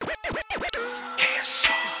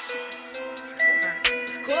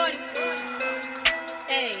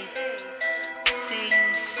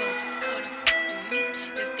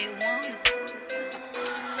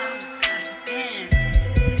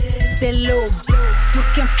Say, little you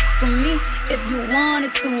can f with me if you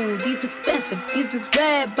wanted to. These expensive, these is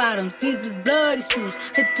red bottoms, these is bloody shoes.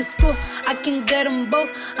 Hit the school, I can get them both.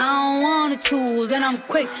 I don't wanna choose, and I'm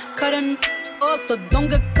quick cutting off, so don't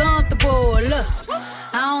get comfortable. Look,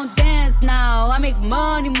 I don't dance now, I make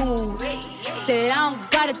money move. Say I don't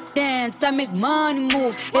gotta dance, I make money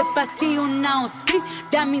move. If I see you now speak,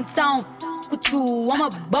 that means I don't with you. I'm a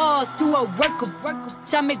boss, you a worker.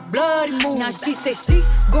 I make bloody moves. Now she say she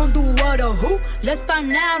gon' do what or who? Let's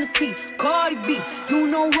find out and see. Cardi B, you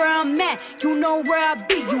know where I'm at, you know where I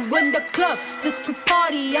be. You in the club just to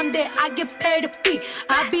party. I'm there, I get paid a fee.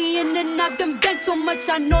 I be in and out them banks so much,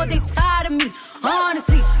 I know they tired of me.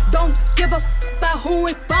 Honestly, don't give a about who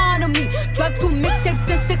in front of me. Drop 2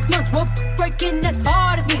 mixtapes in 6 months. What breaking as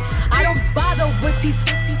hard as me? I don't bother with these.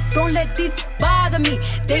 Don't let these bother me.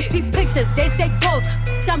 They see pictures, they say ghosts.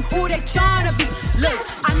 I'm who they tryna be. Look,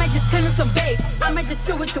 I might just chill in some babe. I might just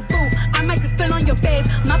chill with your boo. I might just spill on your babe.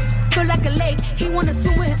 My feel like a lake. He wanna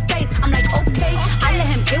swim with his face. I'm like, okay. I let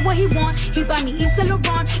him get what he want. He buy me East Saint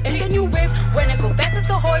Laurent and then you rip. When I go fast as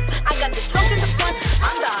a horse, I got the trunk in the front.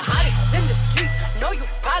 I'm the hottest in the street. Know you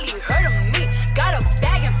probably heard of me. Got a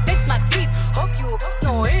bag and fix my teeth. Hope you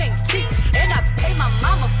know it ain't cheap. And I pay my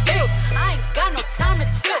mama bills. I ain't got no time to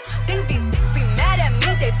chill. Think these niggas be mad at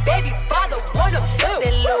me. They baby father wanna bill.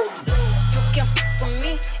 Say, Lou, you can f with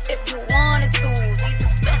me if you wanted to. These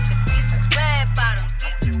expensive, these is red bottoms,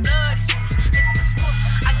 these is bloody shoes. Hit the school,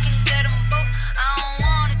 I can get them both. I don't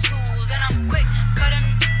wanna choose, and I'm quick cutting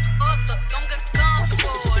off, so don't get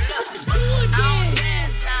comfortable. Look, I don't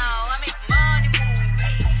dance now, I make money move.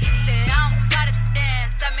 Say I don't gotta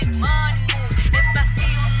dance, I make money move. If I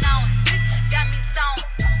see you now speak, that means I don't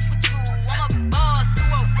with you. I'm a boss, you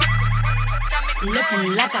a worker.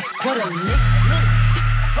 Looking like I put a lick.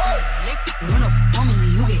 Run up on me,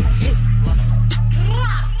 you get hit.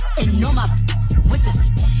 And know my with the shit.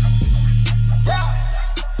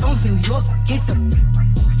 From New York, get some.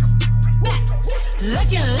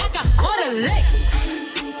 Looking like I caught a lick.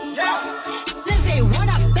 Since they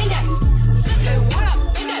wanna bend that. Since they wanna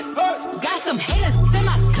bend that. Got some haters in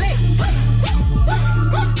my clique.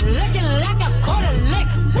 Looking like I caught a lick.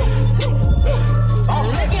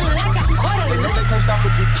 Looking like I caught a lick. They can't stop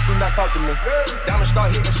with you, do not talk to me. Diamond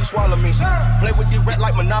start hitting, she swallow me. Play with the rat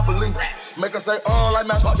like Monopoly. Make her say, like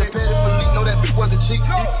Master J. Petty Philippe. Know that bitch wasn't cheap.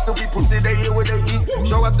 If we pussy, they hear what they eat.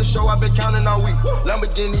 Show after show, I've been counting all week.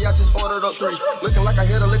 Lamborghini, I just ordered up 3. Looking like I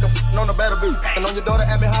hit a lick on the battle beat. And on your daughter,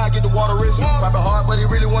 at me high, get the water rich. Pop it hard, but he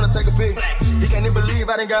really wanna take a pic. He can't even believe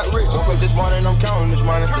I done got rich. Woke up this morning, I'm counting this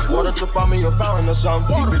money. This water drip on me, a fountain or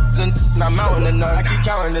something. And I'm mounting or nothing. I keep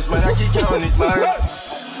counting this money, I keep counting this money.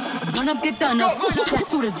 Run up, get done up. That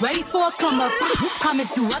suit is ready for a come up.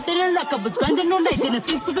 Promise you, I didn't luck up. Was grinding all night, didn't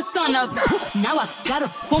sleep till the sun up. Now I gotta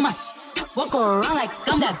pull my walk around like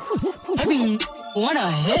I'm that. Every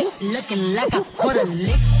wanna hit, looking like I caught a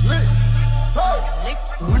lick. Lick,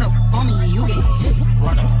 run up on me, you get hit.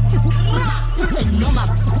 Run up. And know my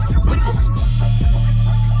with the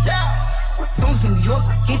from New York,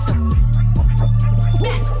 get some.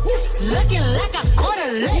 Looking like I caught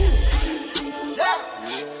a lick.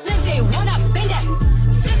 Since they wanna bend that,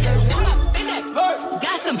 since they wanna bend that,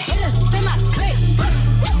 got some haters in my clique.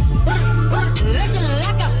 Looking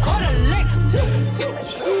like I caught a lick.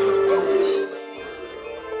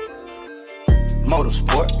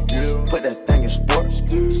 Motorsport, put that thing in sports.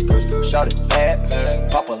 Shout it bad,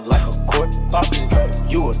 pop it like a court.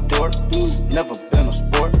 You a dork, never been a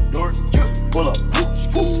sport. Pull up,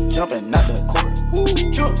 jumping out the court.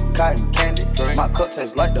 Cotton candy, my cup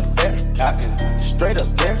tastes like the fair. Straight up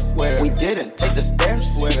there, we didn't take the stairs.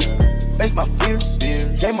 Face my fears,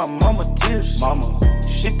 gave my mama tears.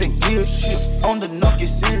 Shifting gears, on the knock, get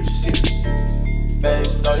serious.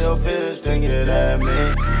 Face all your fears, then get at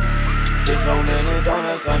me. There's so many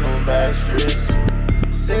donuts on them back streets.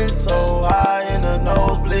 Sit so high in the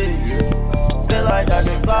nosebleeds. Feel like I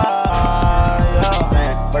can fly.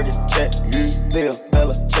 Saying, burger check, Bill,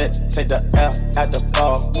 Bella check. Take the L at the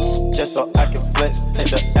ball. Just so I can flex.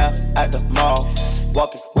 Take the L at the mall.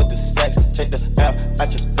 Walking with the sex. Take the L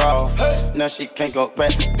at your bra. Now she can't go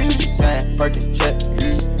back. Saying, burger check,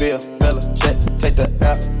 Bill, Bella check. Take the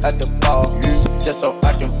L at the ball. Just so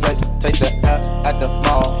I can flex. Take the L at the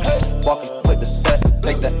mall. Walking with the sex.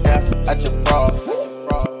 Take the L at your bra.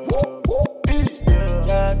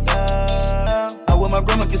 I wish my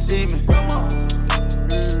grandma could see me.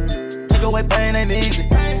 Take away pain ain't easy.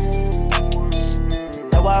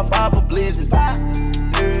 That's why I fight for pleasing.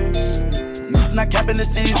 not capping the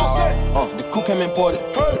season. The coupe came imported.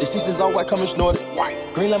 The seasons all white, coming snorted.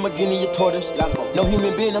 Green Lamborghini, a tortoise. No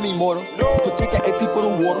human being, I'm immortal. Protect the AP for the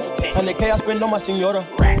water. 100K I spend on my senora.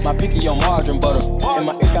 My pinky on margarine butter. And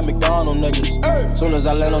my ink got McDonald's niggas. Soon as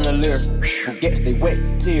I land on the lyric, forgets they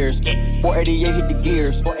wet tears. 488 hit the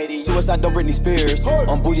gears. Suicide, don't Britney Spears.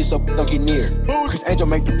 I'm bougie, so don't get near. Chris Angel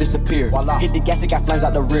make it disappear. Hit the gas, it got flames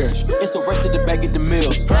out the rear. It's a race to the back of the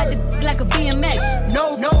mills. Like a BMX.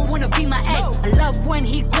 No, wanna be my ex. I love when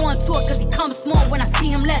he go on tour, cause he comes small when I see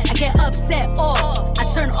him less. I get upset off, I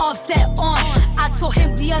turn offset on. I told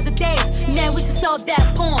him the other day, man, we should sell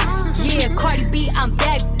that porn. Yeah, Cardi B, I'm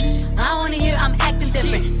back. I wanna hear I'm acting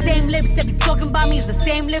different. Same lips that be talking about me is the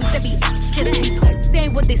same lips that be kissing me.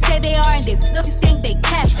 Saying what they say they are and they think they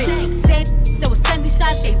catfish. Same, so with Sunday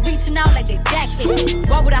shots, they reaching out like they back itching.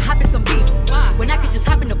 Why would I hop in some beef when I could just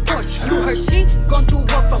hop in the Porsche? You heard she gon' do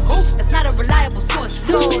work from who? That's not a reliable source.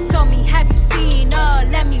 So tell me, have you seen her?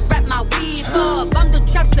 Let me wrap my weave up. I'm the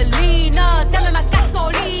trap Selena, dame my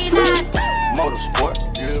gasolina. Motorsport,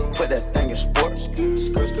 put that thing in sports.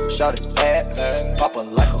 Shout it bad, pop it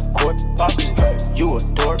like a court. You a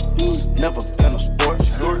dork, never been a sport.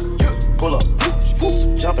 Pull up,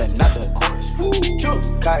 jumping out the court.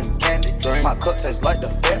 Cotton candy, my cup tastes like the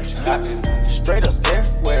fair. Straight up there,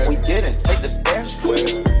 we didn't take the stairs.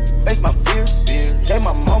 Face my fears, gave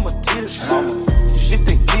my mama tears. She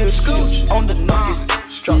think gears, on the nuggets.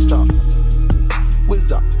 Drop,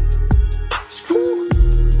 whiz up.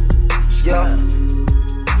 Yeah.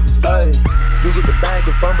 Hey, you get the bag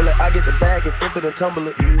and fumble it. I get the bag and flip it and tumble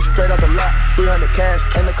it. Straight out the lot, 300 cash,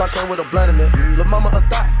 and the car came with a blunt in it. Lil' mama a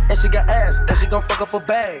thot, and she got ass, and she gon' fuck up a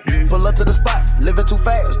bag. Pull up to the spot, living too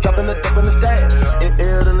fast, dropping the dip in the stash. In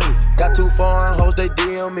Italy, got too foreign hoes, they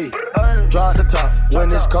DM me. Drop the top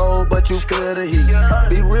when it's cold, but you feel the heat.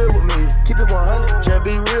 Be real with me, keep it 100, just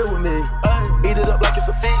be real with me. Eat it up like it's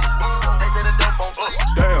a feast. They say the dope on fleek.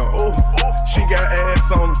 Damn, ooh, she got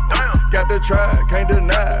ass on her. Got to try, can't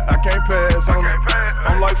deny, I can't pass on it.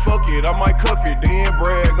 I'm like, fuck it, I might cuff it, then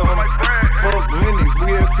brag on it. Fuck Lennox,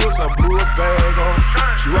 we had flips, I blew a bag on it.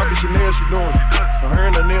 She rockin' Chanel, she doing it.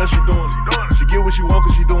 Her and her nails, she doing it. She get what she want,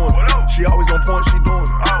 cause she doing it. She always on point, she doing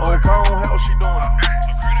it. On car, on house, she doing it.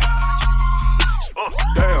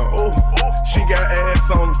 Damn, ooh, she got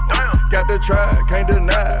ass on her. Got to try, can't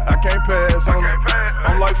deny, I can't pass on it.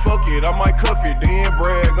 I'm like, fuck it, I might cuff it, then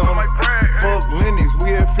brag on it. Fuck Lennox,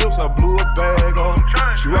 we had flips, I blew a bag on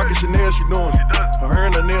it. She rockin' Chanel, she doing it. Her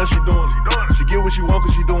and her nails, she doing it. She get what she want,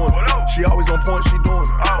 cause she doing it. She always on point, she doing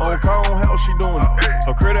it. On car, on house, she doing it.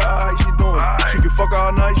 Her credit alright, she doing it. She can fuck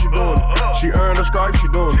all night, she doing it. She earned her stripes,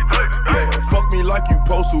 she doing it. Yeah, fuck me like you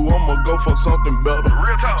supposed to, I'ma go fuck something better.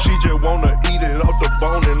 She just wanna eat it off the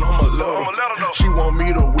bone and I'ma let her. She want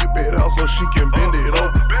me to whip it out so she can bend it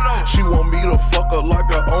over. She want me to fuck her like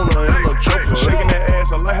a owner and a joker. Shaking that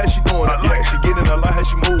ass, I like how she doing it. Yeah, she getting, I like how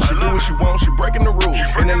she move. She do what she want, she breaking the rules.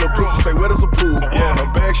 And then the pussy stay wet as a pool. Yeah, her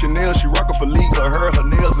bag Chanel, she rockin' for Lee. Her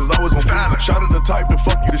nails is always on fleek. Shot at the type to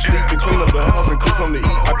fuck you to sleep and clean up the house and cook something to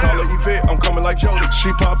eat. I call her Yvette, I'm coming like Jody.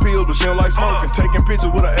 She pop pills, but she don't like smoking. Taking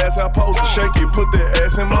pictures with her ass out posting. Shake it, put that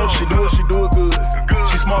ass in motion. She do it good.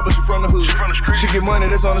 She smart, but she from the hood. She get money,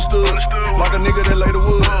 that's understood. Like a nigga that lay the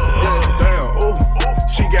wood. Yeah, damn, ooh,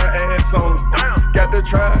 she got ass on her. Got to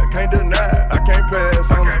try, can't deny, I can't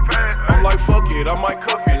pass on it. I'm like, fuck it, I might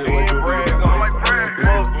cuff it, then brag on it.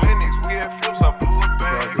 Fuck Lennox, we had flips, I blew a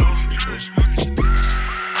bag.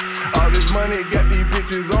 All this money got these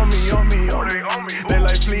bitches on me. They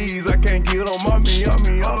like fleas, I can't get them on me.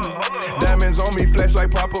 Diamonds on me, flash like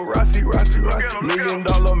paparazzi. $1 million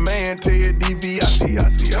man, Ted DiBiase, I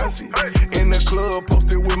see. In the club,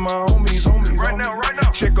 posted with my homies. Right now.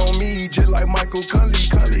 Check on me, just like Michael Conley.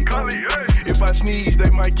 If I sneeze, they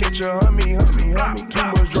might catch a hummy. Too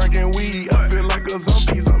much drinking weed, I feel like a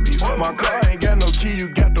zombie. My car ain't got no key, you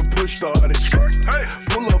got to push start it.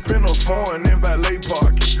 Pull up in a foreign and valet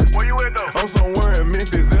parking. Where you at though? I'm somewhere in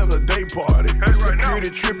Memphis at a day party. Security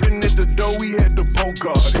tripping at the door, we had to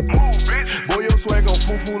bogart it. Boy, your swag on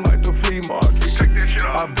foo-foo like the flea market.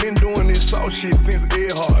 I've been doing this soft shit since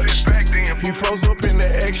Ed Hardy. He froze up in the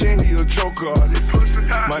action, he a choke artist.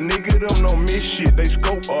 My nigga them don't miss shit, they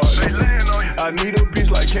scope artists. I need a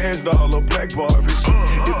bitch like Cash Doll or Black Barbie.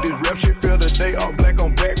 If this rap shit feel today, all black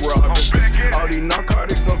on back robbing. All these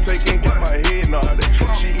narcotics I'm taking got my head nodded.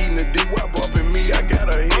 She eating the dick while bumping me, I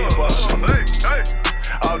got her head bobbing.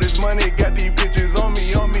 All this money got these bitches on me.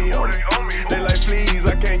 They like fleas,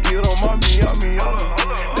 I can't get them on me.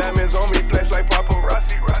 Diamonds on me, flash like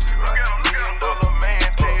paparazzi. $1 million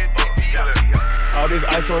man, Ted DiBiase. All this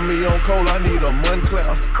ice on on me on cold, I need a Moncler.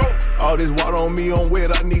 All this water on me on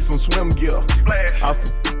wet, I need some swim gear. I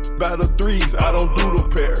by the threes, I don't do the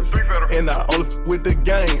pairs. And I only with the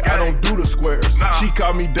gang, I don't do the squares. She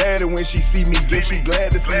call me daddy when she see me, guess she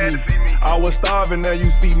glad to see me. I was starving, now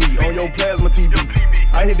you see me on your plasma TV.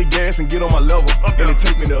 I hit the gas and get on my level, and it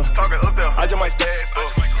take me there. I just might spaz.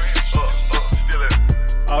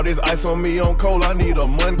 All this ice on me on cold, I need a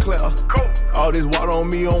Moncler. All this water on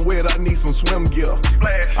me on wet, I need some swim gear.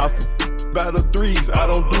 I by the threes, I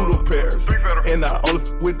don't do the pairs. And I only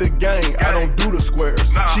with the gang, I don't do the squares.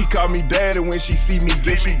 She call me daddy when she see me,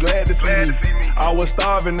 guess she glad to see me. I was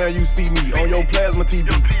starving, now you see me on your plasma TV.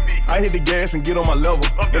 I hit the gas and get on my level,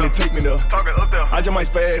 and it take me there. I just might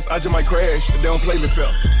spaz, I just might crash, if they don't play me fair.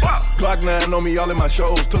 Glock 9 on me, all in my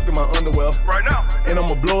shows, took in my underwear. Right now. And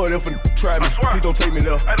I'ma blow it if a try me, please don't take me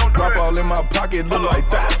there. Drop all in my pocket, look like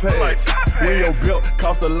that pads. When your belt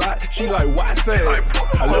cost a lot, she like, why sad?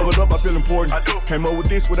 I leveled up, I feel important. Came up with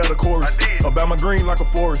this without a chorus. About my green like a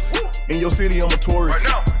forest. In your city, I'm a tourist.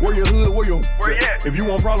 Where your hood, where your if you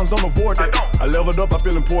want problems, don't avoid that. I leveled up, I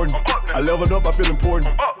feel important. I leveled up, I feel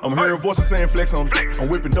important. I'm hearing voices saying flex on me. I'm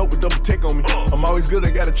whipping dope with double tech on me. I'm always good,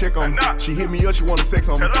 they gotta check on me. She hit me up, she wanted sex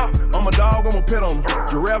on me. I'm a dog, I'm a pet on her.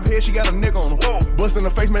 Giraffe head, she got a neck on her. Bust in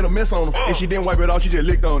the face, made a mess on her. And she didn't wipe it off, she just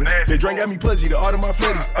licked on it. They drink got me pudgy, the art of my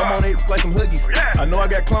fletty. I'm on it like some huggies. I know I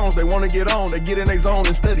got clones, they wanna get on. They get in their zone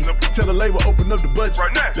and study. Tell the label, open up the budget.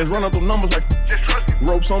 Let's run up them numbers like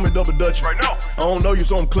ropes on me, double dutch. I don't know you,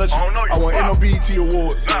 so I'm clutching. I want NOBET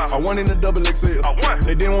awards. I won in the double XL.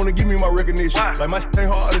 They didn't want to give me my recognition. Like my shit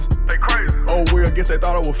ain't hard as they crazy. Oh well, guess they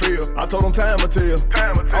thought I would fail. I told them time will tell.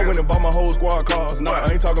 I went and bought my whole squad cars. Nah, I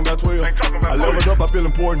ain't talking about 12. I leveled up, I feel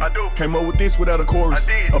important. Came up with this without a chorus.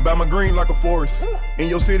 About my green like a forest. In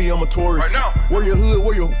your city, I'm a tourist. Where your hood,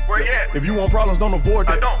 where your if you want problems, don't avoid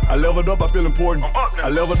that. I leveled up, I feel important. I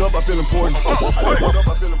leveled up, I feel important. I leveled up,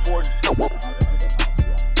 I feel important.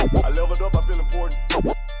 I leveled up, I feel important.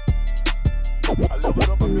 I leveled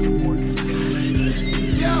up, I feel important.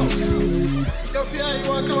 Yo, Pierre, you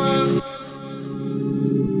wanna come out?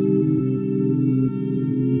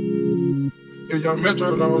 If young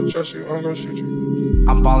Metro don't trust you, I'm gonna shoot you.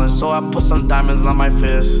 I'm ballin', so I put some diamonds on my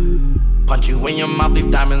fist. Punch you in your mouth, leave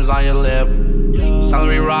diamonds on your lip.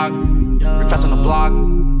 Celery rock, repressing the block.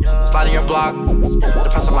 Sliding your block,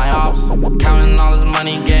 depressing my ops. Counting all this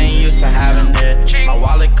money, getting used to having it. My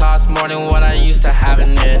wallet costs more than what I used to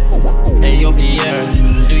having it. Hey, yo, Pierre,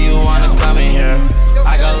 do you wanna come in here?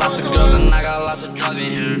 I got lots of girls and I got lots of drugs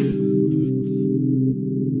in here.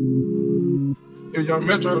 If young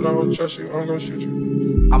Metro don't trust you, I'm gonna shoot you.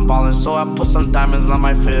 I'm ballin', so I put some diamonds on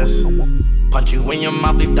my fist. Punch you in your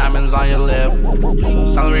mouth, leave diamonds on your lip.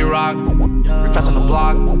 Celery rock, repressing the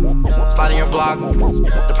block. Sliding your block,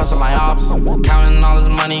 depressing my ops. Counting all this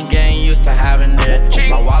money, getting used to having it.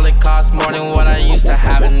 My wallet costs more than what I used to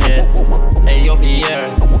having it. Hey, yo,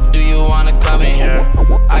 Pierre, do you wanna come in here?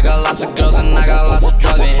 I got lots of girls and I got lots of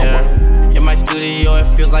drugs in here. In my studio, it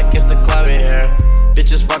feels like it's a club in here.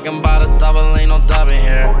 Bitches fucking by the double, ain't no dub in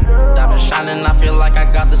here. Diamond shining, I feel like I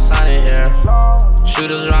got the sun in here.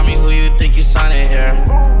 Shooters around me, who you think you signing here?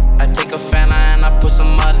 I take a Fanta and I put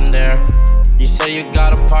some mud in there. You say you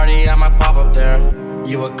got a party, I might pop up there.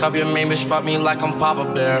 You a cup, your main bitch fuck me like I'm Papa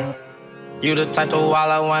Bear. You the type to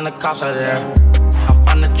wild out when the cops are there. I'm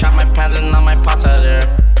fun to trap my pants and all my pots are there.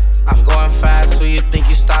 I'm going fast, who you think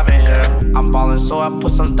you stopping here? I'm ballin', so I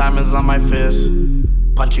put some diamonds on my fist.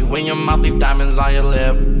 Punch you in your mouth, leave diamonds on your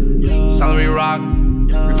lip. Celery rock,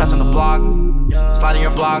 repressing the block. Sliding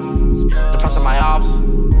your block, depressing my ops.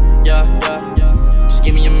 Yeah. Just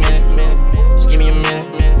give me a minute. Just give me a minute.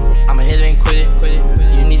 I'ma hit it and quit it.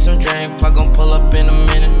 You need some drink, plug gon' pull up in a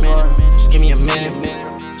minute. Just give me a minute.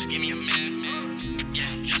 Just give me a minute.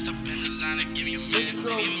 Yeah, dressed up in designer. Give me a minute.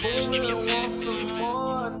 Just give me a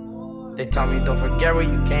minute. They tell me don't forget where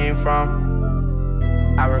you came from.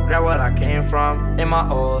 I regret what I came from. In my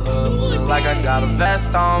old hood, look like I got a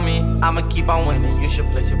vest on me. I'ma keep on winning, you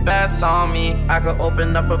should place your bets on me. I could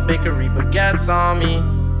open up a bakery, baguettes on me.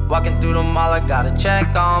 Walking through the mall, I got a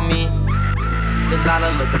check on me.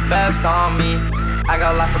 Designer look the best on me. I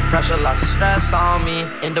got lots of pressure, lots of stress on me.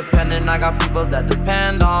 Independent, I got people that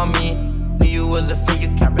depend on me. Knew you was a freak,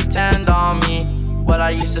 you can't pretend on me. What I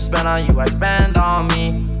used to spend on you, I spend on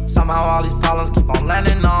me. Somehow all these problems keep on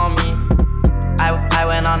landing on me. I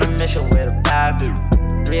went on a mission with a bad bitch.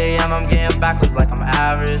 3 a.m. I'm getting backwards like I'm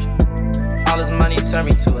average. All this money turned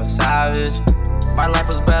me to a savage. My life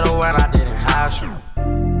was better when I didn't have you.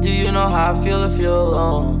 Do you know how I feel to feel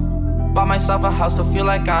alone? Bought myself a house to feel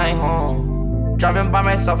like I ain't home. Driving by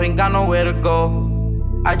myself, ain't got nowhere to go.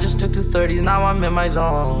 I just took 230s, now I'm in my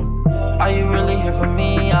zone. Are you really here for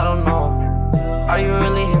me? I don't know. Are you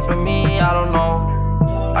really here for me? I don't know.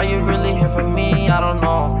 Are you really here for me? I don't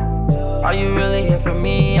know. Are you really here for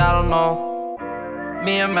me? I don't know.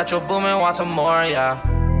 Me and Metro Boomin want some more, yeah.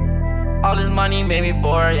 All this money made me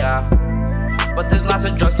bored, yeah. But there's lots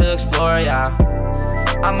of drugs to explore, yeah.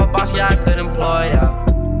 I'm a boss, yeah, I could employ, yeah.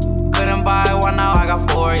 Couldn't buy one, now I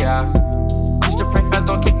got four, yeah. Used to pray fast,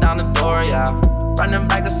 don't kick down the door, yeah. Running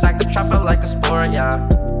back to sack the trap felt like a sport, yeah.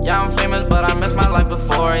 Yeah, I'm famous, but I missed my life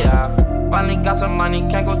before, yeah. Finally got some money,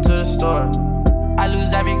 can't go to the store. I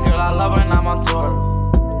lose every girl I love when I'm on tour.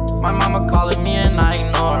 My mama calling me and I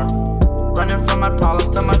ignore. Running from my problems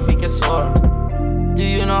till my feet get sore. Do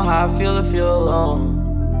you know how I feel to feel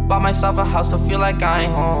alone? Bought myself a house to feel like I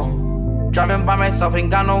ain't home. Driving by myself,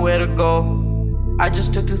 ain't got nowhere to go. I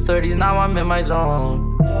just took 230s, now I'm in my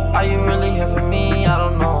zone. Are you really here for me? I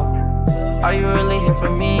don't know. Are you really here for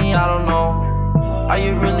me? I don't know. Are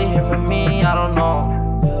you really here for me? I don't know.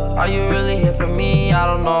 Are you really here for me? I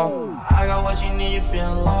don't know. I got what you need, you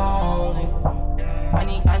feeling lonely.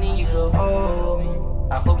 I need you to hold me.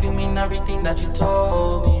 I hope you mean everything that you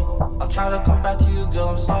told me. I'll try to come back to you, girl,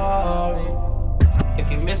 I'm sorry. If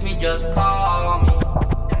you miss me, just call me.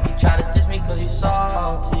 You try to diss me cause you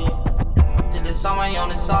salty. Did this on my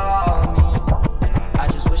own, it's on me. I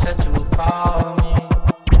just wish that you would call me.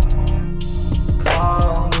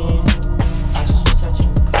 Call me. I just wish that you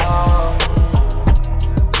would call me.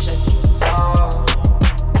 Wish that you would call me.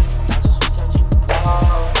 I just wish that you would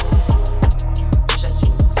call me. Wish that you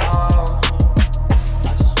would call me.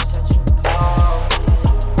 I just wish that you would call me.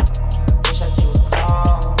 Wish that you would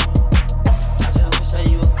call me. I just wish that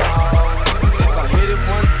you would call me. If I hit it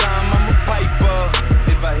one time, I'm a piper.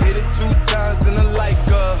 If I hit it 2 times, then I like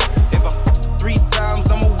her. If I 3 times,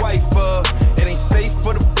 I'm a wifer. It ain't safe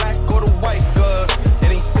for the black or the white girl.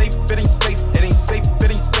 It ain't safe, it ain't safe, it ain't safe, it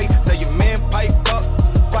ain't safe. Tell your man pipe up,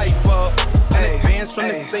 pipe up. And advance from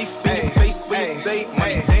the safe in your face when you say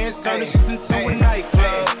money dance, turn this shit into a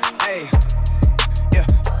nightclub. Yeah,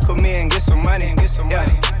 put me in, get some money, get some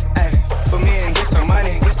money. Put me in, get some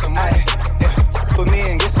money, get some money. Yeah, put me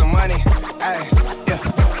in, get some money. Yeah,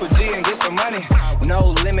 put G in, get some money.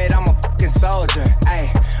 No limit, I'm a fucking soldier.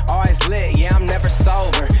 Always lit, yeah, I'm never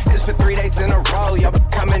sober. It's for 3 days in a row, y'all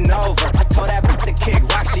coming over. I told that bitch to kick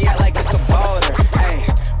rock, she act like it's a boulder.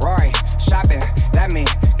 Rory, shopping, that mean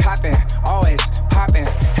copping, always popping,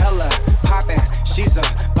 hella popping. She's a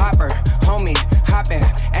popper, homie, hopping,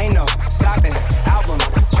 ain't no stopping. Album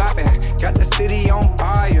dropping, got the city on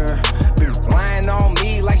fire. Bitch lying on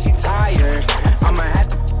me like she tired. I'ma have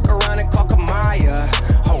to fuck around and call Kamaya.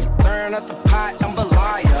 Ho, stirring up the pot,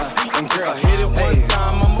 jambalaya. And girl, hit it one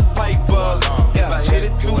time, I'm a piper. If I hit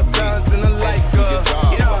it 2 times, then I like her.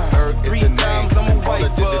 You know, 3 times, I'm a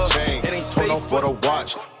wifer. It ain't safe for the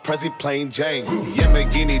watch. Prezi plain Jane,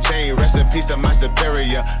 Yamagini chain, rest in peace to my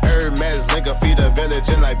superior. Hermes Linka feed a village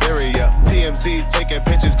in Liberia. TMZ taking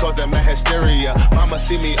pictures causing my hysteria. Mama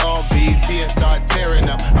see me on BT and start tearing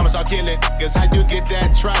up. I'ma start killing niggas, how you get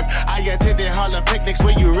that tribe? I attended Harlem picnics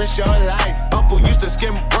where you risk your life. Uncle used to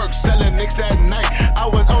skim work, selling nicks at night. I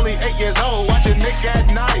was only 8 years old, watching Nick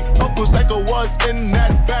at night. Uncle Psycho was in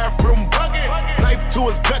that bathroom bucket. Knife to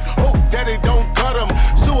his gut, hope daddy don't cut him.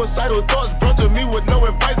 Suicidal thoughts brought to me with no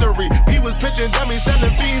advisory. He was pitching dummies,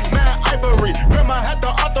 selling beans, mad ivory. Grandma had the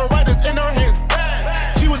arthritis in her hands,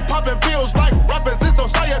 bad. She was popping pills like rappers in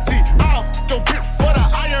society. I'll go grip for the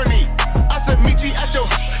irony. I said, meet you at your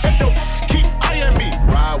and don't keep eyeing me.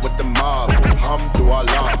 Ride with the mob, through our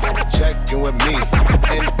law. Check in with me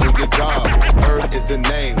and do your job. Bird is the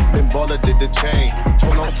name, then Baller did the chain.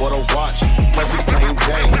 Tono for the watch, Prezi plain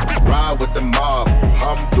Jane. Ride with the mob,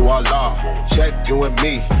 through our law. Check in with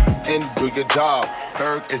me and do your job.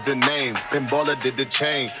 Berg is the name, then Baller did the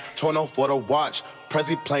chain. Tono for the watch,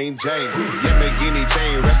 Prezi plain Jane. Yamagini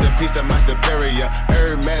chain, rest in peace to my superior.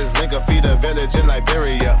 Hermes Linka feed a village in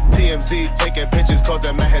Liberia. TMZ taking pictures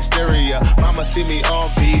causing my hysteria. Mama see me on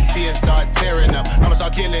BT and start tearing up. I'ma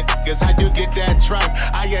start killing niggas, how you get that tribe?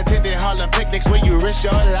 I attended Harlem picnics where you risk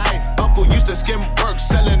your life. Uncle used to skim work,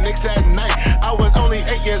 selling nicks at night. I was only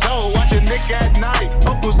 8 years old, watching Nick at night.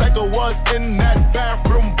 Uncle Psycho was in that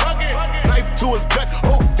bathroom bucket. Knife to his gut,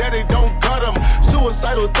 hope daddy don't cut him.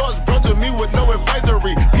 Suicidal thoughts brought to me with no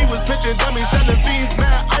advisory. He was pitching dummies, selling beans,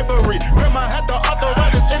 mad ivory. Grandma had the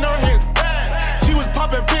arthritis in her hands, bad. She was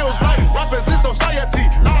popping pills like rappers in society.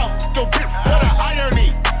 I'll go grip for the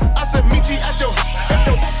irony. I said, meet you at your and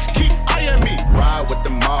don't keep eyeing me. Ride with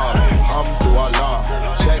the mob, through our law.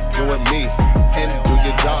 Check in with me and do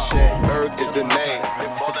your job. Berg is the name,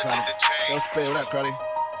 then Baller did the chain. Don't spell that, Cruddy.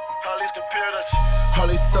 All these computers All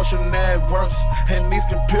these social networks and these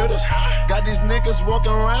computers got these niggas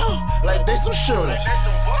walking around like they some shooters.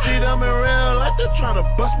 See them in real life, they're trying to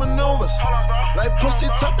bust maneuvers. Like pussy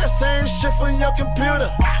talk that same shit from your computer.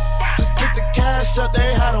 Just pick the cash up,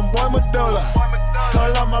 they had them boy medulla.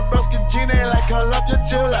 Call up my broski Gene like call up your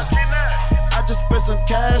jeweler. I just spent some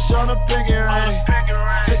cash on a pinky ring.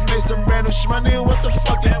 Just made some brand new shmoney with the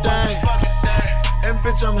fucking thing. And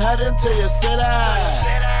bitch, I'm heading to your city.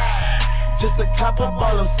 Just to cop up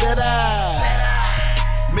all them cities.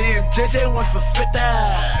 Me and JJ went for 50.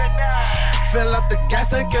 Fill up the gas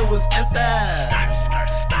tank, it was empty.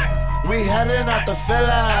 We heading out the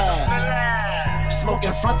filler.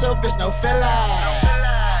 Smoking frontal, bitch, no filler.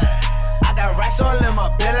 I got racks all in my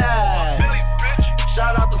belly.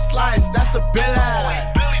 Shout out to Slice, that's the billy.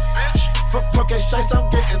 Fuck cocaine shites, I'm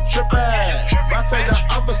getting trippy. Right to the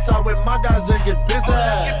other side with my guys and get busy.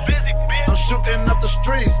 I'm shooting up the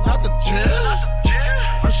streets, not the gym.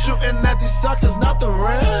 I'm shooting at these suckers, not the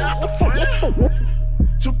rim.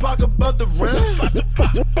 Tupac above the rim.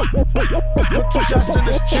 Put 2 shots in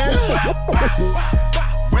his chest.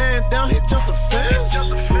 Ran down, he jumped the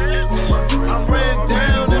fence. I ran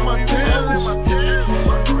down in my tents.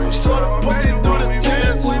 Saw the pussy through the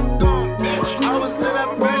tents. I was in that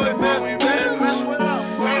really mad Benz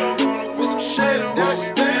with some shit that I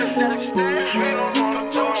stand.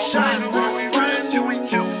 Put 2 shots to his friends.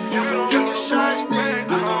 Drinking shots, then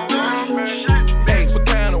I go in. Hey, what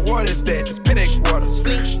kind of water is that? It's Pinnacle water.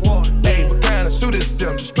 Hey, what kind of suit is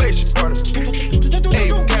them? Just place your order.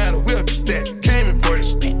 Hey, what kind of whip is that? Came imported.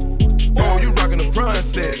 Oh, you rockin' the bronze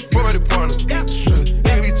set, 40 pointers.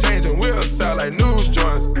 Nigga be changing wheels out like new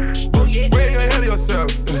joints. Way ahead of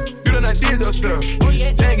yourself. You done not did yourself.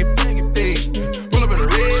 Dang it, hey. Pull up in a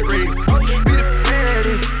red race. Be the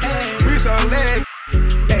baddest. We saw leg.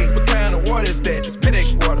 Hey, what kind of water is that? It's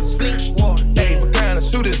Pinnacle water. Hey, what kind of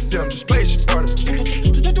suit is them? Just place your order.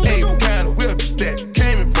 Hey, what kind of whip is that?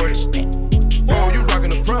 Came imported. Oh, you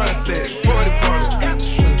rockin' the bronze set, 40 pointers.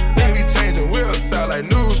 Nigga be changing wheels out like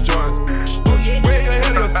new joints. Way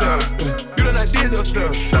ahead of yourself. You done not did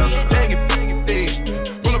yourself. Dang it, hey.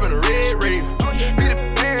 Pull up in a red rave. Be the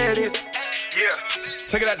baddest. Yeah.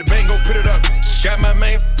 Take it out the bank, go put it up. Got my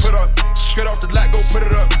man put up. Straight off the lot, go put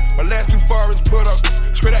it up. My last 2 foreigns put up.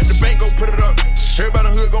 Straight out the bank, go put it up. Everybody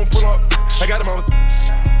in the hood gon' pull up. I got them on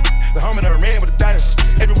the homie that ran with the diners.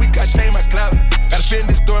 Every week I change my closet. Gotta fit in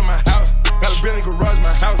this store in my house. Got a building garage in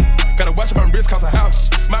my house. Gotta watch my wrist cost a house.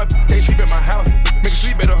 My can't sleep at my house. Make you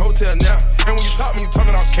sleep at a hotel now. And when you talk me, you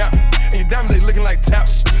talking all cap. And your diamonds, they looking like tap.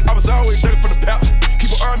 I was always dirty for the pouch.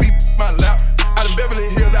 Keep an army my lap. Out in Beverly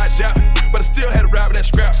Hills, I doubt. But I still had to ride with that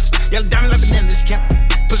scrap. Yellow diamond like banana this cap.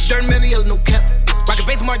 Push dirt in the yellow, no cap. Rocket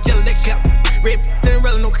face, Margiela, that cap. Red,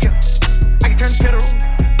 Cinderella, no cap. I can turn pedal.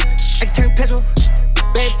 I can turn petrol.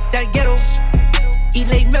 Bad, that ghetto. Eat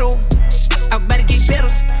late metal. I'm about to get better.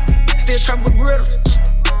 Still trapping with Berittles.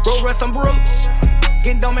 Roll rust umbrella.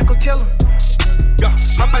 Getting down at Coachella. Yeah,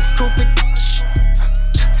 hop out the trooping.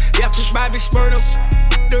 Yeah, flip by, bitch, spurt up.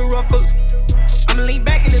 The ruffles. I'ma lean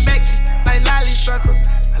back in the backseat like lolly circles.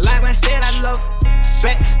 I like when I said I love her.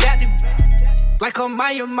 Backstab it like a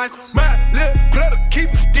Maya Michael. My little brother keep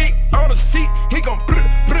a stick on the seat. He gon' brr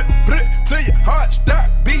till your heart stop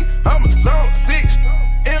beat. I'm a zone 6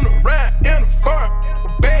 in the ride, in the farm.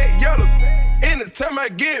 Bad yellow. Anytime I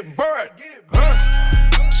get bored,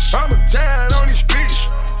 I'm a giant on these streets,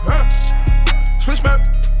 switch my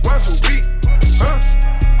once a week,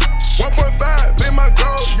 1.5 in my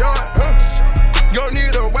gold yard, you don't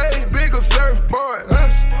need a way bigger surfboard,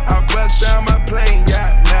 I bust down my plane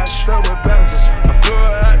yacht, matched up with bouncers. I flew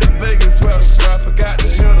her out to Vegas, swear to God, forgot to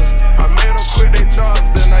hit her. I made them quit their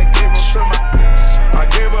jobs, then I gave them to I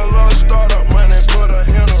gave her a little startup money, put her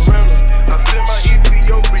in a rental. I sent my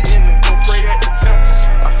Ethiopian to go pray at the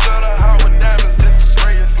temple. I flood her heart with diamonds just to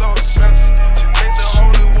pray, it's so expensive. She tasted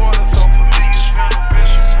holy water, so for me it's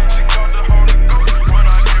beneficial. She called the Holy Ghost when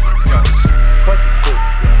I gave her the Percocet,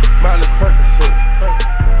 Miley Percocet,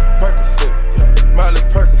 Miley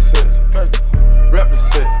Percocet, rep the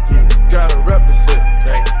set, gotta rep the set.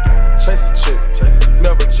 Chase a chick,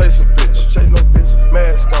 never chase a bitch. Chase no bitch.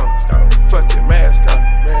 Mask on, fuck it, mask on,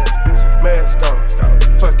 mask on,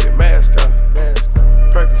 fuck it, mask on.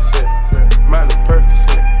 Percocet, Miley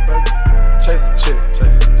Percocet, chase a chick,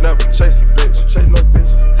 never chase a bitch. Chase no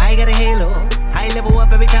bitch. I got a halo, I level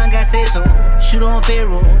up every time God says so. Shoot on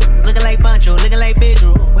payroll, looking like Pancho, looking like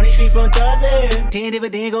Pedro. When they street from Thursday, 10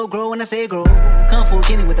 dividend go grow when I say grow. Kung Fu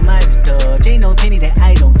Kenny with the Midas touch. Ain't no penny that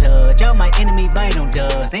I don't touch. Y'all my enemy bite on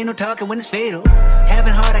dust. Ain't no talking when it's fatal.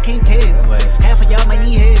 Having hard, I can't tell. Half of y'all might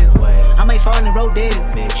need help. I might fall and roll dead.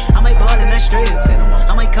 I might ball and I straight.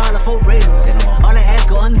 I might call her for real. All I ask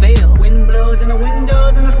go unveil. Wind blows in the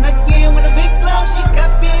windows and I snuck in with a big blow. She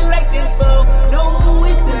got me like tenfold. Know who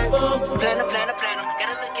it's in for. Planner.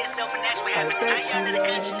 Gotta look at self and ask what happened. How y'all let a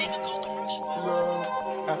country nigga go commercial?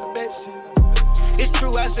 It's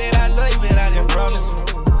true, I said I love you, but I didn't promise.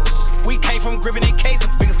 We came from gripping in case,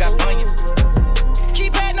 some fingers got bunions.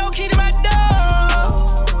 Keep had no key to my door.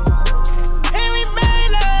 And we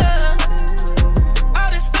made love. All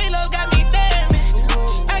this philo got me damaged.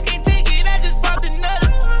 I can't take it, I just bought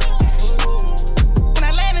another. When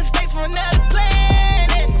I land in States from another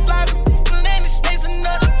planet. Fly from land in States,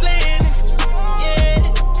 another planet. Yeah.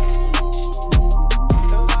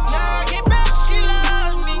 Now I get back, she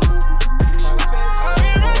loves me.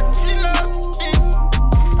 She loves me.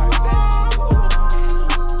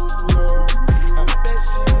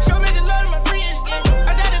 Show me the love of my friends, yeah.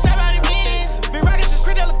 I tried to tell about the wins. Been rockin' since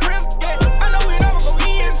Credella Crib, yeah. I know we never go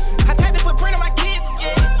in. I tried to footprint on my kids,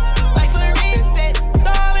 yeah. Like for recess,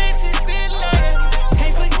 throw into Sidley.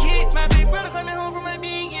 Can't forget my big brother coming home from my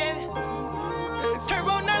big, yeah.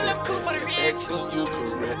 Turbo, none of them cool for the rich.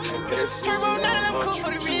 Turbo, none of them cool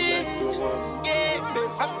for the rich.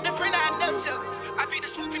 Yeah, I'm the friend I never tell. I feed the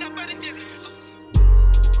swoop peanut butter jelly.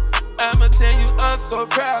 I'ma tell you I'm so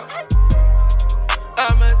proud.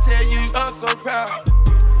 I'ma tell you I'm so proud.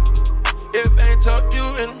 If I ain't talked you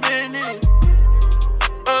in a minute,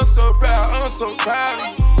 I'm so proud, I'm so proud.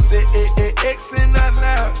 Say X and out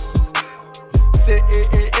loud. Say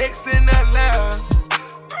X and out loud.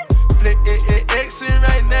 Flip X and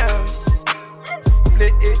right now.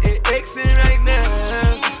 Flip X and right now.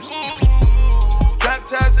 Drop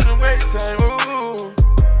ties in the wait time, ooh.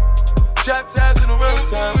 Drop ties in the road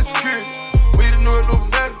time, it's security. We the new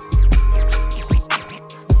Illuminati.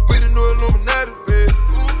 We the new Illuminati, baby.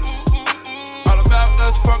 All about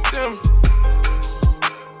us, fuck them.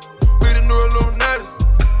 We the new Illuminati.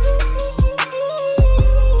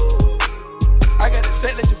 I got the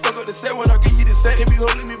set, let you fuck up the set when I give you the set. They be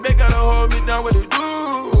holding me back, gotta hold me down with it, do.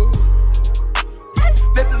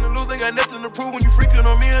 Nothing to lose, ain't got nothing to prove. When you freaking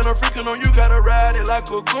on me and I'm freaking on you, gotta ride it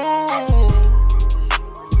like a goon.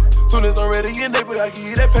 Soon as I'm ready in neighbor, I give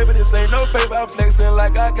you that paper. This ain't no favor. I'm flexing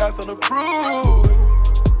like I got something to prove.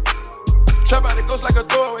 Trap out the ghost like a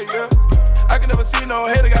throwaway, yeah. I can never see no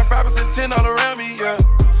hater. Got 5% 10 all around me, yeah.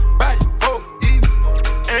 Buy it, oh, easy.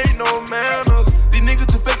 Ain't no manners. These niggas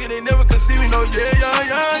too fake and they never can see me, no,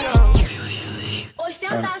 yeah.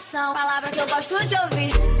 Ostentação, palavra que eu gosto de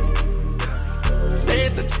ouvir. Say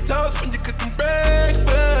it, touch your toes when you cooking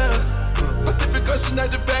breakfast. Pacific Ocean at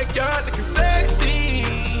the backyard looking sexy.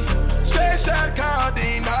 Straight shot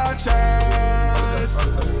Cardine, no chance.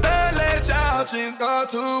 Don't let y'all dreams go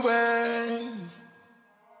to waste.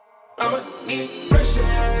 I'ma need fresh air.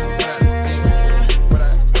 What I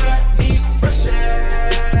need fresh air.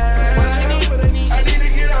 I need to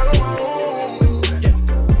get out of my room. Yeah.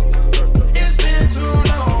 It's been too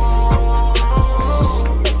long.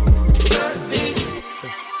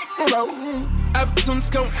 Opportunities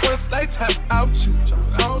come once, lifetime out you.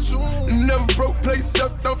 Never broke place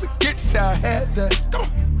up, don't forget y'all had that. Come on.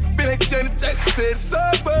 Feel like Janet Jackson said it's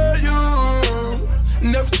all for you.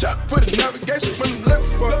 Never try to put a navigation when I'm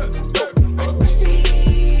looking for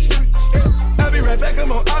I'll be right back,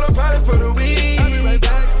 I'm on autopilot for the week. I'll be right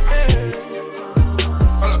back,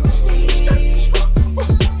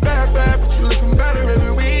 Bad, but you looking better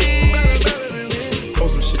every week.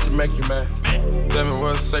 Post some shit to make you mad. Tell me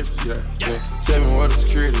where the safety at, yeah. Tell me where the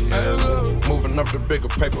security at. Moving up the bigger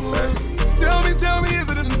paper, man. Tell me, is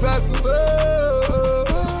it impossible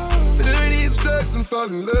to do these drugs and fall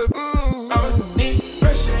in love? I'ma need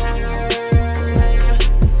fresh air.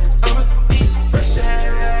 I'ma need fresh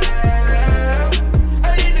air. I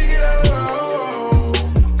need to get out of my home.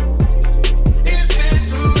 It's been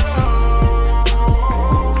too long.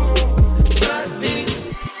 I need.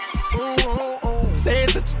 Say it,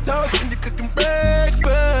 touch your toes when you're cooking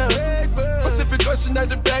breakfast. Pacific Ocean at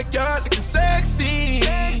the backyard looking sexy.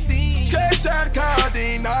 Straight shot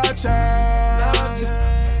Cardine, no chance.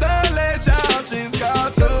 Don't let y'all dreams go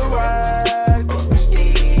to waste.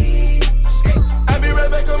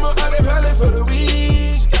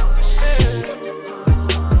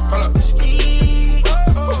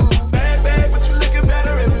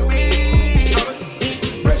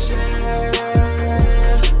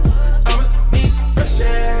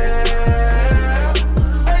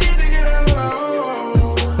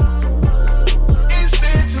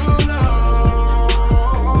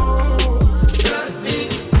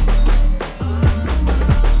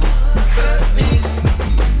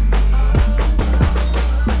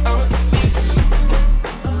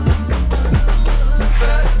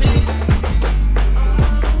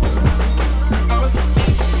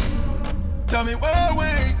 Tell me why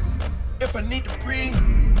wait if I need to breathe.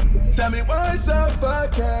 Tell me why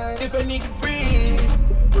suffocate if I need to breathe.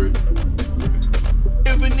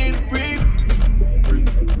 If I need to breathe.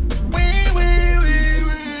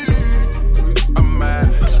 I'm mad,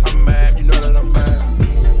 you know that I'm mad.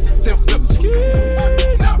 Tip up the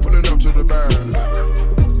skin, now pulling up to the band.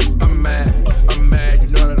 I'm mad, you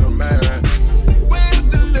know that I'm mad. Where's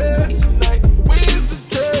the love tonight? Where's the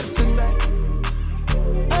drugs tonight?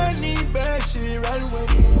 I need bad shit right away.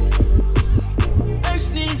 I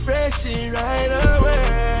just need fresh shit right away.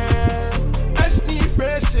 I just need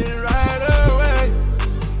fresh shit right away.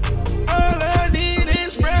 All I need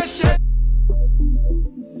is fresh shit.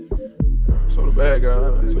 So the bad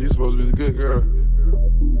guy, so you supposed to be the good girl.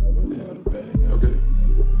 Yeah, the bad guy. Okay.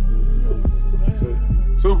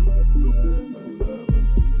 So,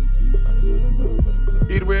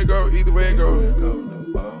 either way it go, either way it go.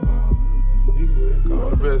 All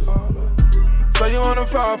the best. So you wanna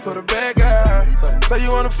fall for the bad guy. So you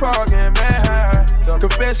wanna fall getting mad high.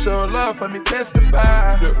 Confess your love for me,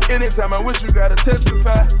 testify. Anytime I wish you gotta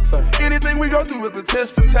testify. Anything we go through is a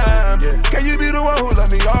test of times. Can you be the one who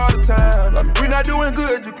love me all the time? We not doing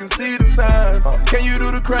good, you can see the signs. Can you do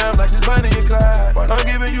the crime like it's Bonnie and Clyde? I'm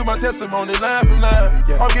giving you my testimony line for line.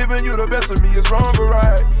 I'm giving you the best of me, it's wrong but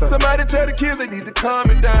right. Somebody tell the kids they need to calm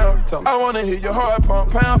it down. I wanna hear your heart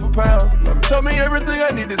pump pound for pound. Show me everything I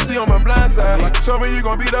need to see on my blind side. Show me you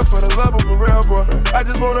gon' be there for the love of a real boy. I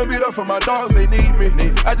just wanna be there for my dogs, they need me.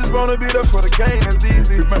 I just wanna be there for the game, that's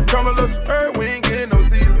easy. Come a little superb, we ain't getting no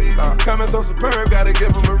ZZs. Coming so superb, gotta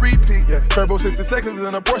give them a repeat. Turbo 60 seconds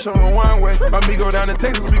in a Porsche on one way. My me go down to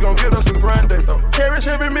Texas, we gon' get us some grande. Cherish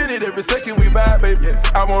every minute, every second we vibe, baby.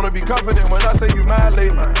 I wanna be confident when I say you my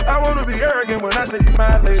lady. I wanna be arrogant when I say you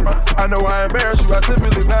my lady. I know I embarrass you, I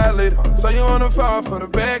simply violate. So you wanna fall for the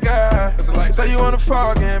bad guy. So you wanna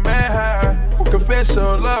fall getting mad high. Confess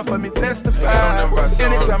your love, let me testify.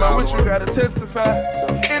 Anytime I wish you gotta testify.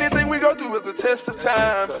 Anything we go through is a test of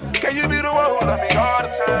times. Can you be the one who love me all the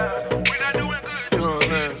time? We not doing good, you know what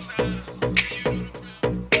I'm saying?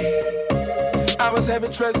 I was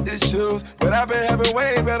having trust issues, but I've been having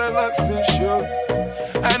way better luck since you.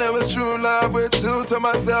 I know it's true love with you. Told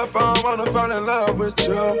myself I don't wanna fall in love with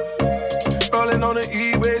you. Rolling on the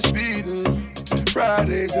E-way speeding.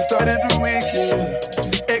 Friday just started the weekend.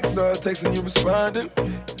 XR texting you responding.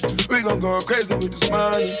 We gon' go crazy with this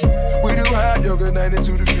money. We do hot yoga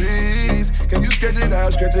 92 degrees. Can you stretch it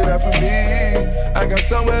out for me? I got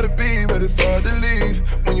somewhere to be, but it's hard to leave.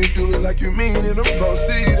 When you do it like you mean it, I'm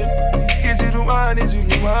proceeding. Is you the one, is you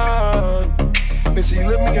the one? Then she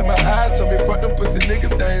looked me in my eyes, told me fuck them pussy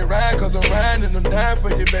niggas, they ain't right. Cause I'm riding and I'm dying for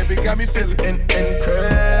you, baby. Got me feeling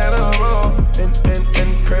incredible, incredible,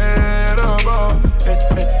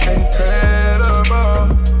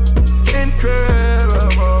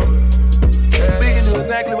 incredible. We can do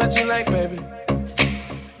exactly what you like, baby.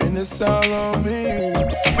 And it's all on me.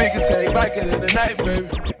 We can take Viking in the night, baby.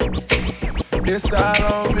 It's all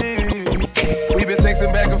on me. We been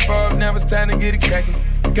texting back and forth, now it's time to get it cracking.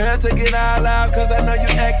 Girl, take it all out, cause I know you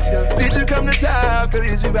active. Did you come to town, cause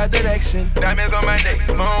it's you about that action? Diamonds on my neck,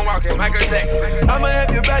 moonwalking, Michael Jackson. I'ma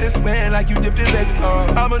have your body spin like you dipped in leg.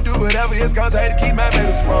 I'ma do whatever it's gonna take to keep my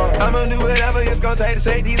baby small. I'ma do whatever it's gonna take to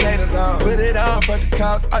shake these haters off. Put it on for the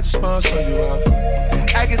cops, I just wanna show you off.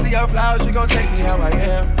 I can see your flowers, you gon' take me how I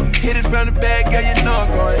am. Hit it from the back, girl, you know I'm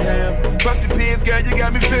going ham. Fuck the pigs, girl, you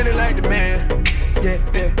got me feeling like the man. Yeah,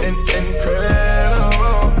 incredible,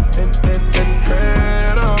 incredible,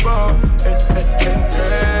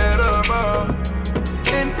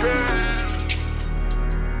 incredible.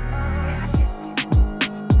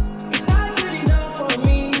 It's not good enough for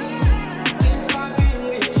me since I've been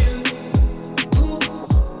with you.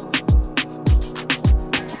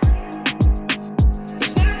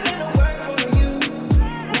 It's not gonna work for you.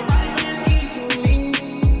 Nobody can equal me.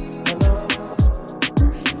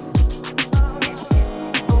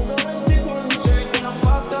 I'm gonna sip on this drink when I'm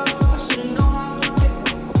fucked up. I should've known how to pick it.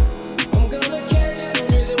 I'm gonna catch the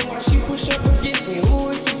rhythm while she push up against me. Ooh,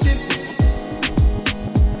 is she tipsy?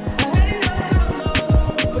 I had enough combo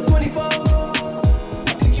for 24. I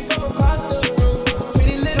picked you from across the room.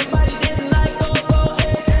 Pretty little body dancing like go-go.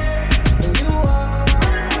 And you are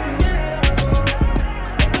unforgettable.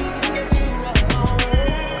 I need to get you alone.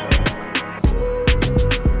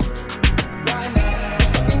 Right now, it's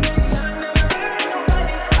fucking good time. Never heard of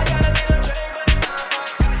nobody. I got a little drink, but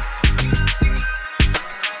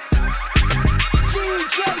it's not my body.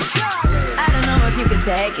 I don't know if you could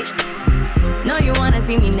take it. No, you wanna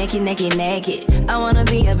see me naked, naked, naked. I wanna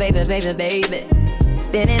be a baby, baby, baby.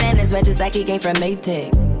 Spinning in his red just like he came from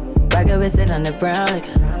Maytag. Rocket with it on the brown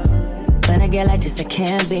liquor. When I get like this, I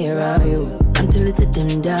can't be around you. I'm too little to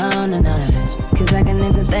dim down the night. Cause I can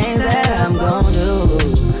into things that I'm gon' do.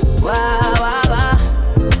 Wow, wow, wow.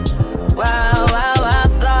 Wow, wow, wow,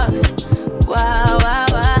 thoughts. Wow, wow,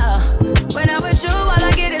 wow. When I'm with you, all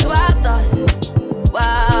I get is wild thoughts.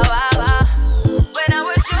 Wow, wow, wow. When I'm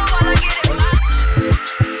with you, all I get is wild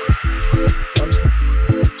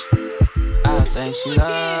thoughts. I think she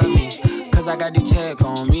love me, cause I got the check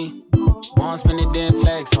on me. Won't spend it, then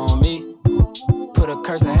flex on me. Put a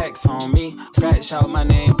curse of hex on me. Scratch out my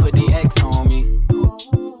name, put the X on me.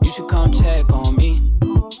 You should come check on me.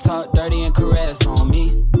 Talk dirty and caress on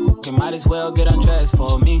me. You might as well get undressed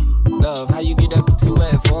for me. Love, how you get up too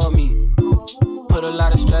wet for me. Put a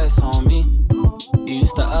lot of stress on me. You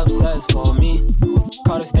used to obsess for me.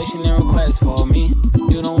 Call the station and request for me.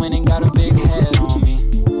 You done went and got a big head on me.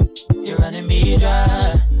 You're running me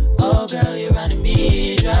dry. Oh girl, you're running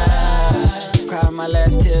me dry. Cried my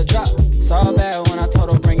last teardrop. Saw bad when I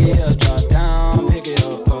told her bring it here. Drop down, pick it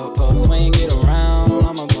up, swing it around.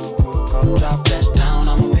 I'ma go, drop that down.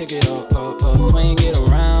 I'ma pick it up, swing it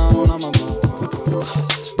around. I'ma go.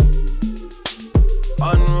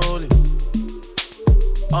 Unruly,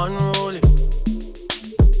 unruly,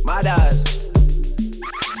 my dads.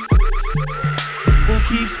 Who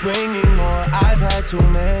keeps bringing more? I've had too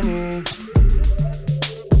many.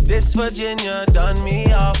 This Virginia done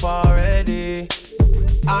me off already.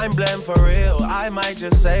 I'm blamed for real, I might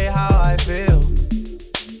just say how I feel.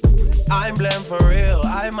 I'm blamed for real,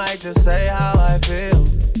 I might just say how I feel.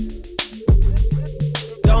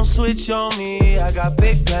 Don't switch on me, I got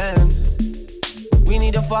big plans. We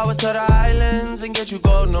need to forward to the islands and get you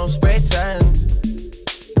gold, no spray tans.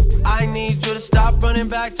 I need you to stop running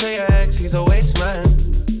back to your ex, he's a waste man.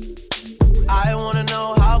 I wanna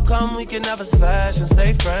know how come we can never slash and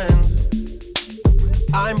stay friends.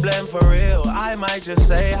 I'm blamed for real, I might just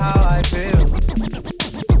say how I feel.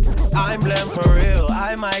 I'm blamed for real,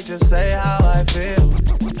 I might just say how I feel.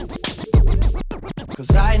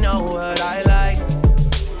 Cause I know what I like,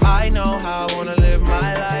 I know how I wanna live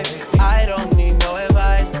my life. I don't need no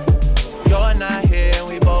advice, you're not here and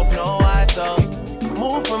we both know why. So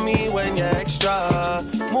move for me when you're extra,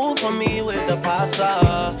 move for me with the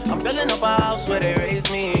pasta. I'm building up a house where they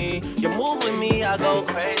raise me. You move with me, I go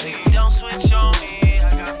crazy. Don't switch on me.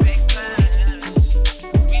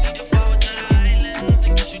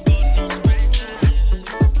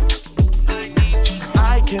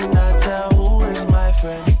 Cannot tell who is my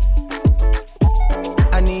friend.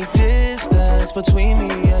 I need distance between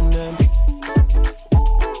me and them.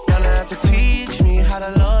 Gonna have to teach me how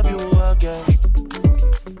to love you again.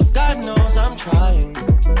 God knows I'm trying.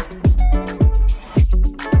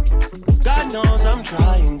 God knows I'm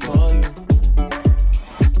trying for you.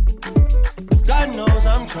 God knows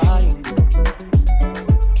I'm trying.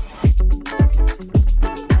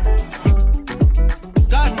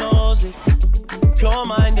 God knows it. Pure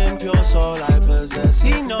mind and pure soul I possess,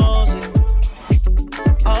 he knows it.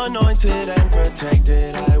 Anointed and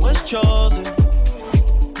protected, I was chosen.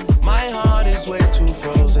 My heart is way too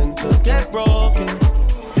frozen to get broken.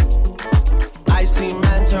 I seen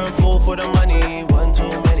man turn fool for the money one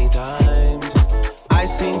too many times. I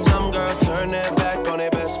seen some girls turn their back on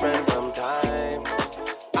their best friend from time.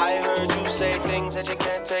 I heard you say things that you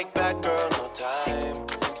can't take back, girl, no time.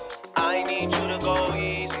 I need you to go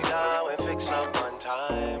easy now and fix up one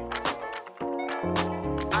time.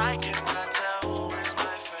 I cannot tell who is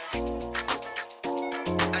my friend.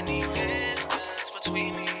 I need distance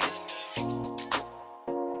between me and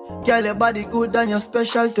them. Girl, your body good and you're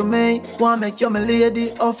special to me. Wanna make you my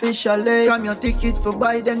lady officially. From your ticket for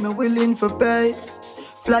buy, then me willing for pay.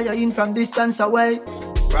 Fly you in from distance away.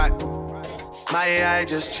 Right, my AI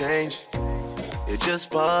just changed. It just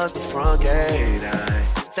buzzed the front gate.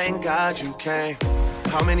 Thank God you came.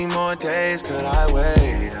 How many more days could I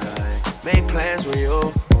wait? I make plans with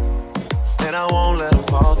you, and I won't let them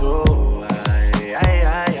fall through.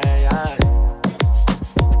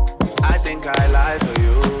 I think I lie for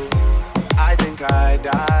you. I think I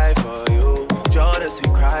die for you. Jodeci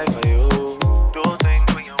cry for you. Do things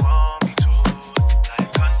when you want me to,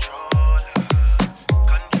 like controller.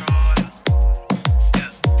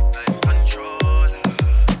 Yeah, like controller.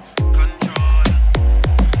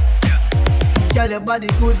 Girl, your body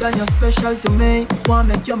good and you're special to me.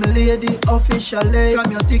 Wanna make you my lady officially.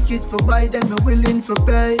 From your ticket for buy, then me willing for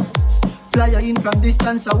pay. Fly you in from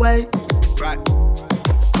distance away. Right,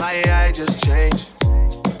 my AI just changed.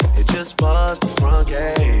 It just buzzed the front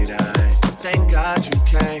gate. Thank God you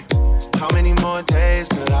came. How many more days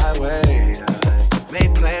could I wait? I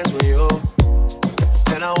made plans with you,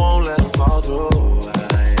 and I won't let them fall through.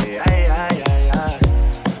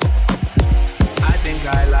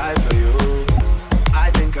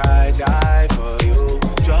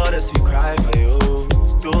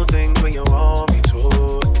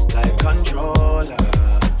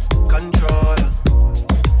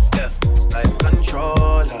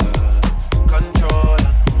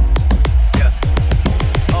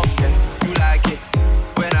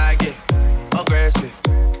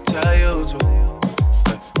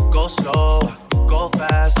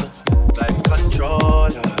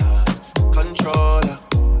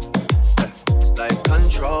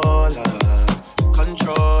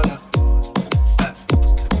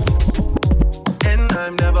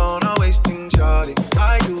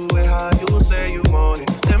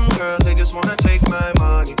 wanna take my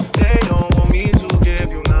money. They don't want me to give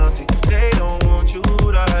you nothing. They don't want you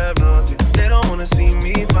to have nothing. They don't wanna see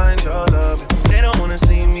me find your love. They don't wanna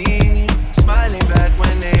see me smiling back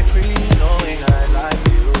when they knowing I like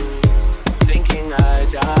you, thinking I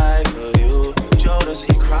die for you. Joe, does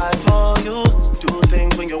he cry for you? Do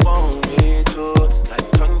things when you want me to,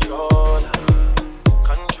 like controller,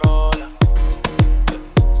 controller,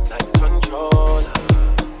 like controller,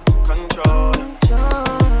 controller.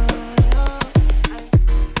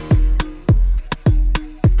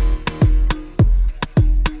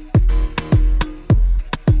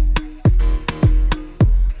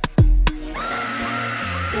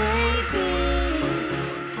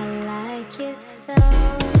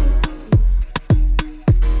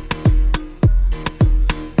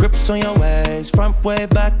 On your ways, front way,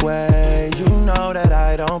 back way. You know that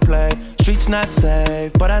I don't play. Streets not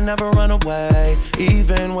safe, but I never run away,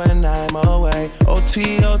 even when I'm away.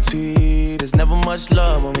 OT, OT, there's never much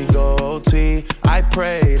love when we go OT. I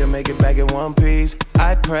pray to make it back in one piece.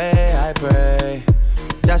 I pray, I pray.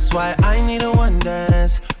 That's why I need a one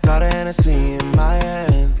dance. Got a Hennessy in my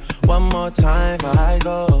hand. One more time before I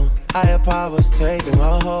go. Higher powers taking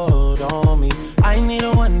a hold on me. I need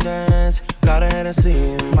a one dance. Got a Hennessy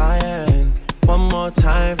in my hand. One more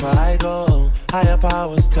time before I go. Higher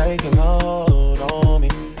powers taking a hold on me.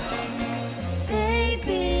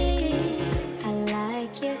 Baby, I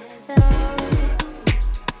like your so.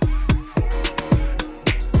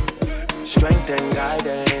 Strength and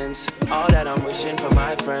guidance, all that I'm wishing for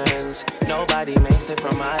my friends. Nobody makes it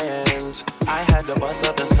from my ends. I had to bust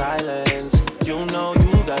up the silence. You know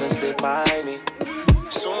you gotta stick by me.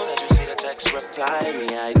 Soon as you see the text, reply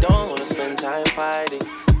me. I don't wanna spend time fighting.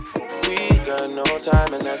 We got no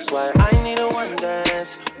time, and that's why I need a one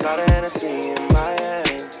dance. Got a Hennessy in my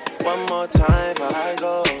hand. One more time before I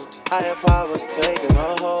go. Higher powers taking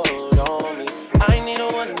a hold on me. I need a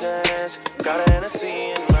one dance. Got a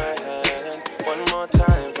Hennessy in my hand. One more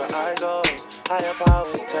time before I go. Higher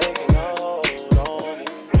powers taking a hold on me.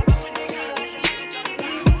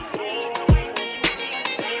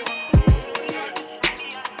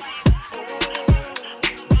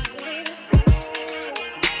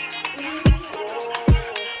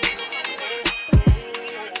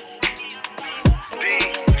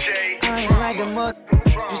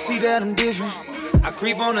 You see that I'm different. I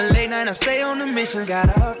creep on the late night, I stay on the mission.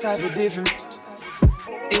 Got all type of different.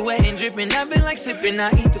 It wet and dripping, I've been like sipping.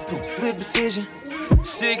 I eat the poop with precision.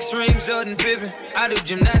 6 rings, Jordan Pippen. I do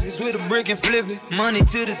gymnastics with a brick and flip it. Money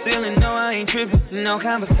to the ceiling, no I ain't tripping. No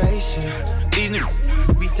conversation. These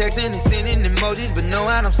niggas be texting and sending emojis, but no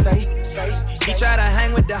I don't say. He try to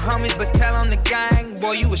hang with the homies, but tell on the gang,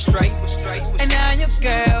 boy you was straight. And now your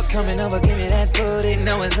girl coming over, give me that booty,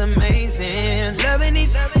 know it's amazing. Loving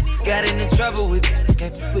these, got into trouble with,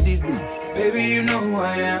 can't with these. Baby you know who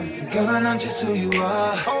I am, and girl I know just who you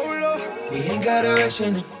are. We ain't got a rush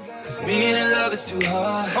in it, cause being in love is too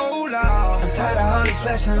hard. I'm tired of all these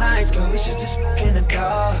flashing lights, girl, we should just fuck in the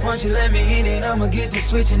dark. Once you let me in it, I'ma get to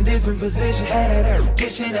switch in different positions.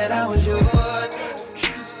 Wishing that I was yours.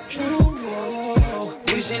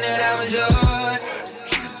 Wishing that I was yours.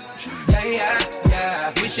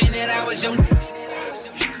 Yeah. Wishing that I was your.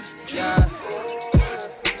 Yeah.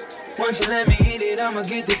 Once you let me hit it, I'ma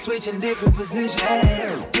get to switch in different positions.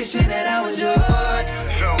 Wishing that I was yours.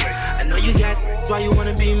 I know you got why you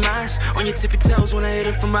wanna be mine. On your tippy toes when I hit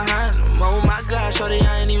it from behind. Oh my gosh, shorty,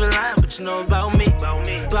 I ain't even lying. But you know about me.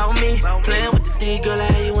 Playing with the D, girl, I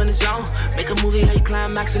had you in the zone. Make a movie, how you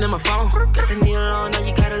climaxing in my phone. Got the needle on, now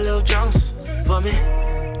you got a little Jones for me.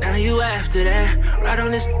 Now you after that. Ride on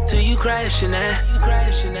this till you crashing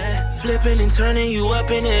that. Flipping and turning you up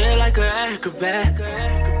in the air like an acrobat.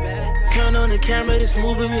 Turn on the camera, this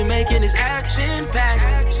movie we making is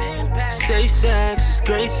action-packed. Safe sex, it's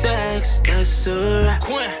great sex, that's a wrap.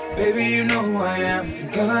 Baby, you know who I am,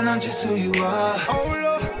 and girl, I know just who you are.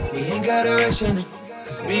 We ain't got a rush in it,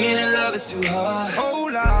 cause being in love is too hard.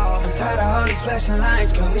 I'm tired of all these flashing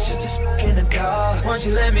lights, girl, we should just fuck in the dark. Once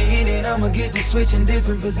you let me in it, I'ma get to switch in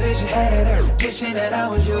different positions. Wishing that I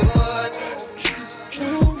was yours.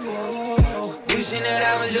 Wishing that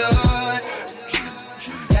I was yours.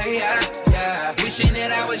 Yeah. Wishing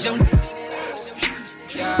that I was your.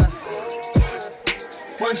 Yeah.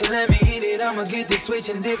 Once you let me hit it, I'ma get to switch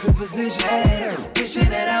in different positions. Wishing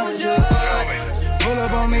that I was yours. Pull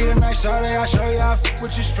up on me tonight, shawty, I'll show you I fuck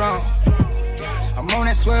with you strong. I'm on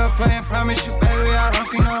that 12 playing, promise you, baby, I don't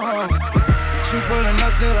see no harm. With you pulling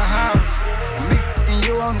up to the house, and me f***ing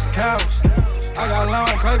you on this couch. I got long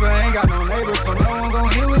paper, ain't got no neighbors, so no one gon'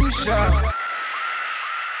 hear when you